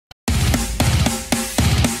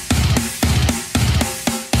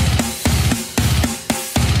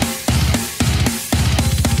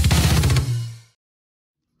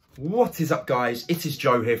What is up, guys? It is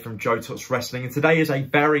Joe here from JoeTalksWrestling, and today is a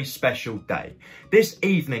very special day. This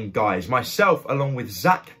evening, guys, myself along with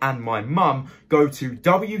Zach and my mum go to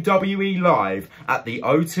WWE Live at the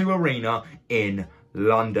O2 Arena in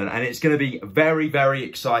London, and it's going to be very, very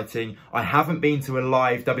exciting. I haven't been to a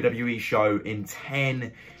live WWE show in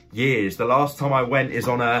 10 years. The last time I went is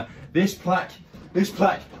on this plaque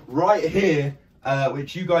right here,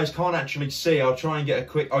 which you guys can't actually see. I'll try and get a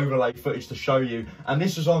quick overlay footage to show you. And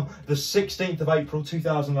this was on the 16th of April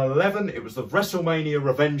 2011. It was the WrestleMania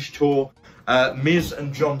Revenge Tour. Miz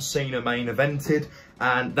and John Cena main evented.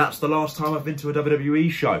 And that's the last time I've been to a WWE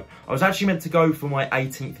show. I was actually meant to go for my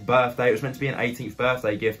 18th birthday. It was meant to be an 18th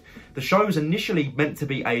birthday gift. The show was initially meant to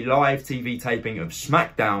be a live TV taping of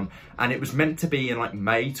SmackDown, and it was meant to be in like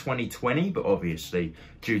May 2020, but obviously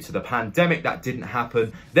due to the pandemic that didn't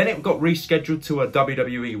happen. Then it got rescheduled to a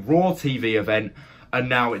WWE Raw TV event, and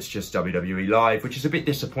now it's just WWE Live, which is a bit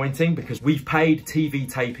disappointing because we've paid TV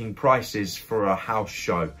taping prices for a house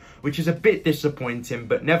show, which is a bit disappointing,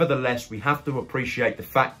 but nevertheless, we have to appreciate the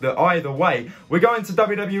fact that either way, we're going to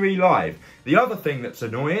WWE Live. The other thing that's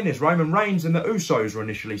annoying is Roman Reigns and the Usos were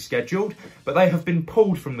initially scheduled, but they have been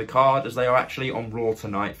pulled from the card as they are actually on Raw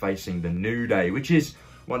tonight facing the New Day, which is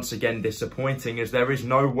once again disappointing as there is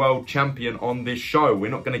no world champion on this show.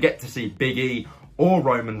 We're not going to get to see Big E or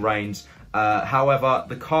Roman Reigns. However,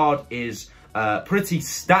 the card is pretty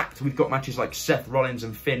stacked. We've got matches like Seth Rollins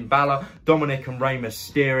and Finn Balor, Dominik and Rey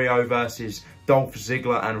Mysterio versus Dolph,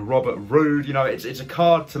 Ziggler and Roode. You know, it's a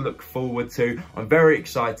card to look forward to. I'm very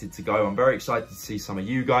excited to go. I'm very excited to see some of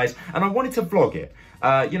you guys, and I wanted to vlog it.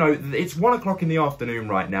 You know, it's 1 o'clock in the afternoon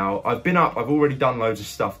right now. I've been up, I've already done loads of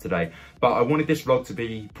stuff today, but I wanted this vlog to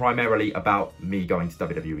be primarily about me going to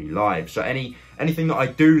WWE Live. So anything that I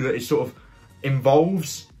do that is sort of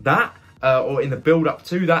involves that, or in the build up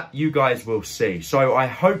to that, you guys will see. So I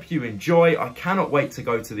hope you enjoy. I cannot wait to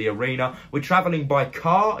go to the arena. We're traveling by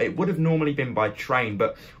car. It would have normally been by train,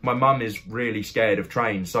 but my mum is really scared of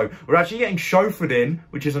trains. So we're actually getting chauffeured in,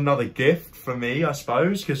 which is another gift for me, I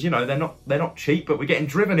suppose, because, you know, they're not cheap, but we're getting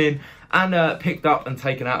driven in and picked up and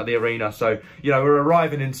taken out of the arena. So, you know, we're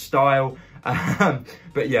arriving in style.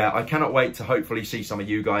 But yeah, I cannot wait to hopefully see some of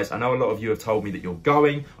you guys. I know a lot of you have told me that you're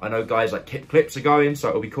going. I know guys like Kit Clips are going, so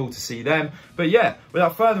it'll be cool to see them. But yeah,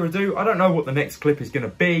 without further ado, I don't know what the next clip is going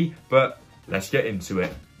to be, but let's get into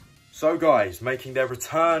it. So guys, making their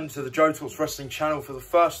return to the JoeTalksWrestling channel for the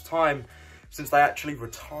first time since they actually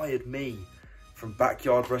retired me from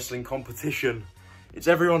backyard wrestling competition. It's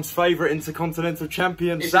everyone's favourite Intercontinental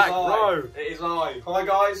champion, Zach Rowe. It is live. Hi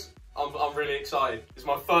guys, I'm really excited. It's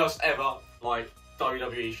my first ever like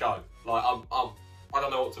WWE show. Like I don't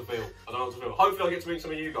know what to feel. Hopefully I get to meet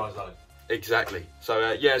some of you guys though. Exactly.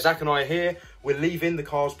 So yeah, Zach and I are here. We're leaving. The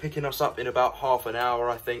car's picking us up in about half an hour,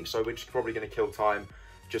 I think. So we're just probably going to kill time.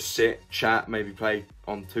 Just sit, chat, maybe play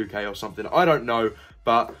on 2K or something. I don't know.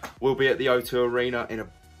 But we'll be at the O2 Arena in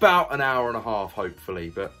about an hour and a half, hopefully.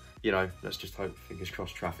 But, you know, let's just hope, fingers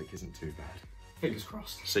crossed, traffic isn't too bad. Fingers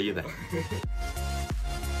crossed. See you then.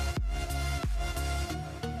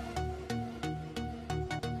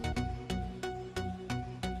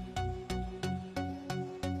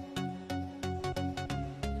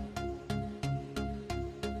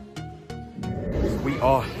 We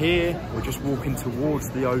are here, we're just walking towards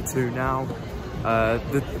the O2 now.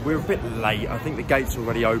 We're a bit late, I think the gate's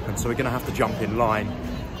already open, so we're gonna have to jump in line.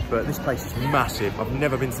 But this place is massive, I've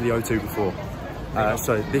never been to the O2 before.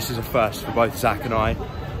 So this is a first for both Zach and I,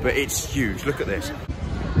 but it's huge, look at this.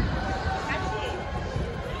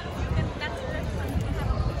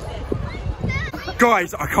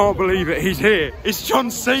 Guys, I can't believe it, he's here. It's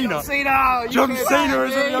John Cena. John Cena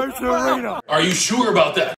is at the O2 Arena. Are you sure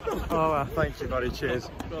about that? Oh, thank you, buddy. Cheers.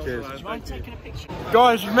 Cheers.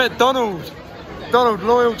 Guys, we've met Donald. Donald,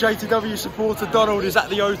 loyal JTW supporter Donald is at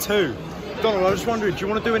the O2. Donald, I was just wondering, do you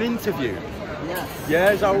want to do an interview? Yeah.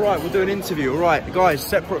 Yeah, is that all right? We'll do an interview. All right, guys,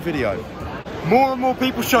 separate video. More and more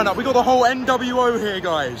people showing up. We got the whole NWO here,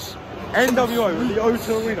 guys. NWO at the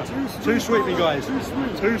O2 Arena. Too sweet, me guys.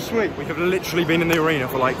 Too sweet. We have literally been in the arena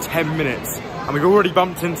for like 10 minutes and we've already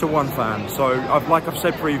bumped into one fan. So, like I've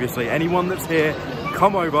said previously, anyone that's here,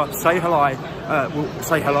 come over, say hello. Well,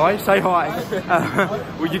 say hello, say hi.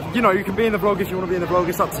 Well, you know, you can be in the vlog if you want to be in the vlog.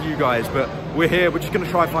 It's up to you guys. But we're here. We're just going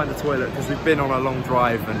to try and find the toilet because we've been on a long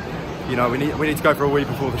drive and, you know, we need to go for a wee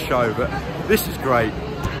before the show. But this is great.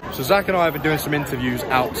 So Zach and I have been doing some interviews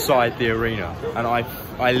outside the arena, and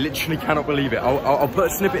I literally cannot believe it. I'll put a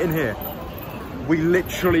snippet in here. We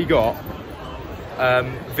literally got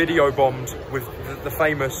video bombed with the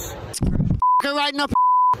famous right now.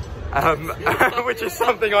 Which is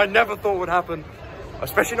something I never thought would happen.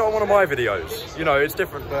 Especially not on one of my videos. You know, it's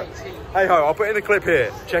different, but hey ho, I'll put in the clip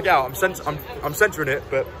here. Check out, I'm censoring it,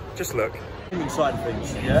 but just look. Inside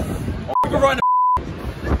things, yeah?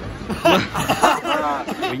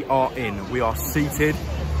 We are in, we are seated.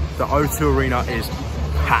 The O2 Arena is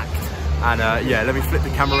packed. And yeah, let me flip the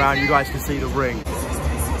camera around, you guys can see the ring.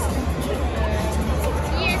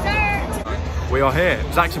 We are here.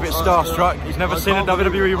 Zach's a bit starstruck. He's never seen a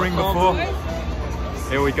WWE ring before.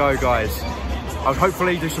 Here we go, guys. I'll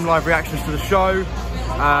hopefully do some live reactions to the show,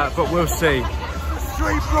 but we'll see. The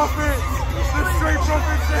Street Profits! The Street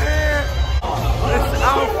Profits are here! It's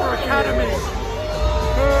Alpha Academy!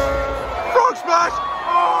 Frog Smash!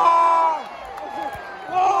 Oh!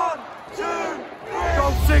 1, 2, 3!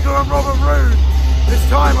 Dolph Ziggler and Roode. This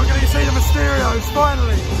time I'm going to see the Mysterios,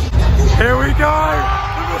 finally! Here we go!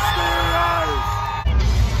 The Mysterios!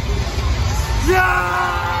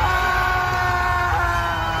 Yeah!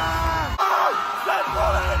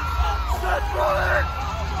 Seth Rollins!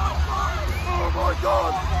 Oh my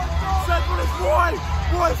god! Seth Rollins, why?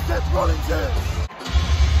 Why is Seth Rollins here?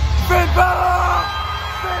 Finn Balor!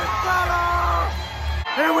 Finn Balor!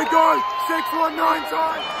 Here we go! 619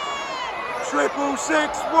 time!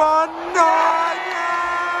 66619!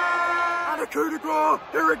 Yeah! And a coup de grace!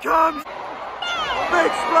 Here it comes!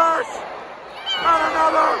 Big splash! And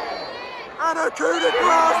another! And a coup de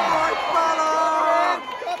grace by Balor!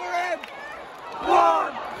 Cover him!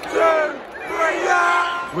 1, 2, 3,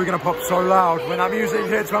 yeah! We're gonna pop so loud when that music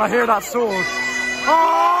hits, when I hear that sword.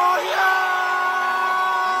 Oh yeah!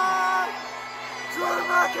 Drew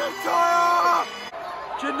McIntyre!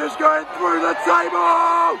 Jinder's going through the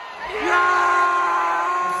table!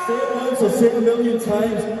 Yeah! Say it once, I'll say it a million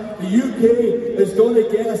times. The UK is going to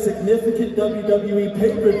get a significant WWE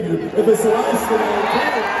pay-per-view if it's the last thing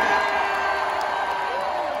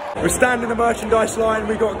I We're standing in the merchandise line,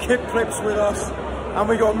 we got Kip Clips with us, and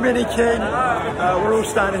we got Mini King. We're all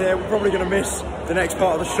standing here, we're probably going to miss the next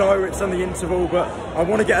part of the show, it's on the interval, but I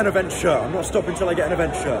want to get an event shirt. I'm not stopping until I get an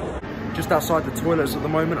event shirt. Just outside the toilets at the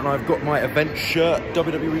moment, and I've got my event shirt,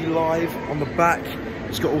 WWE Live, on the back.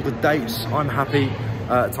 It's got all the dates, I'm happy.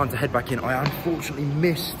 Time to head back in. I unfortunately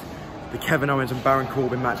missed the Kevin Owens and Baron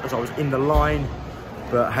Corbin match as I was in the line.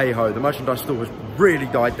 But hey ho, the merchandise store has really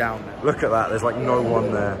died down. Look at that, there's like no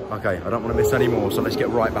one there. Okay, I don't want to miss any more, so let's get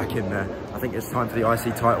right back in there. I think it's time for the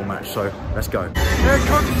IC title match, so let's go. Here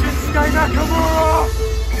comes Shinsuke Nakamura!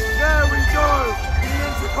 There we go! The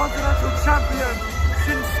Intercontinental Champion,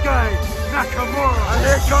 Shinsuke Nakamura. And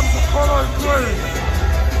here comes Apollo Crews.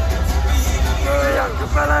 Bianca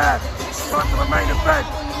Belair, front of the main event,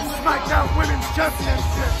 SmackDown Women's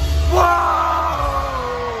Championship. Whoa!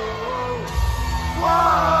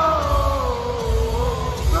 Whoa!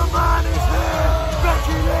 The man is here!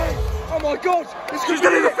 Becky Lynch! Oh my god! She's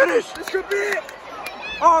getting the finish! This could be it!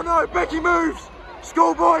 Oh no, Becky moves!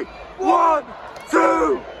 Schoolboy! 1,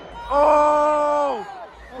 2! Oh!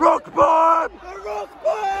 Rock bottom! The rock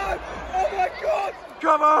bottom! Oh my god!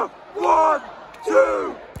 Cover! 1,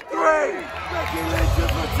 2, 3! Becky Lynch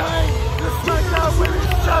has retained the SmackDown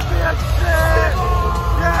Women's Championship!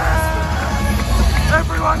 Yeah!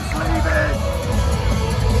 Everyone's leaving!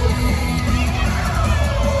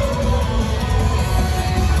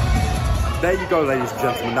 There you go, ladies and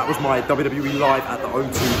gentlemen. That was my WWE Live at the O2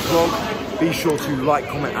 vlog. Be sure to like,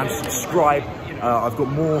 comment, and subscribe. I've got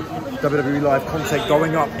more WWE Live content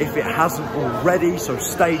going up if it hasn't already, so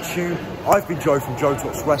stay tuned. I've been Joe from Joe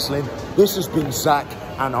Talks Wrestling. This has been Zach,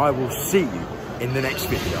 and I will see you in the next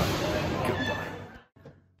video.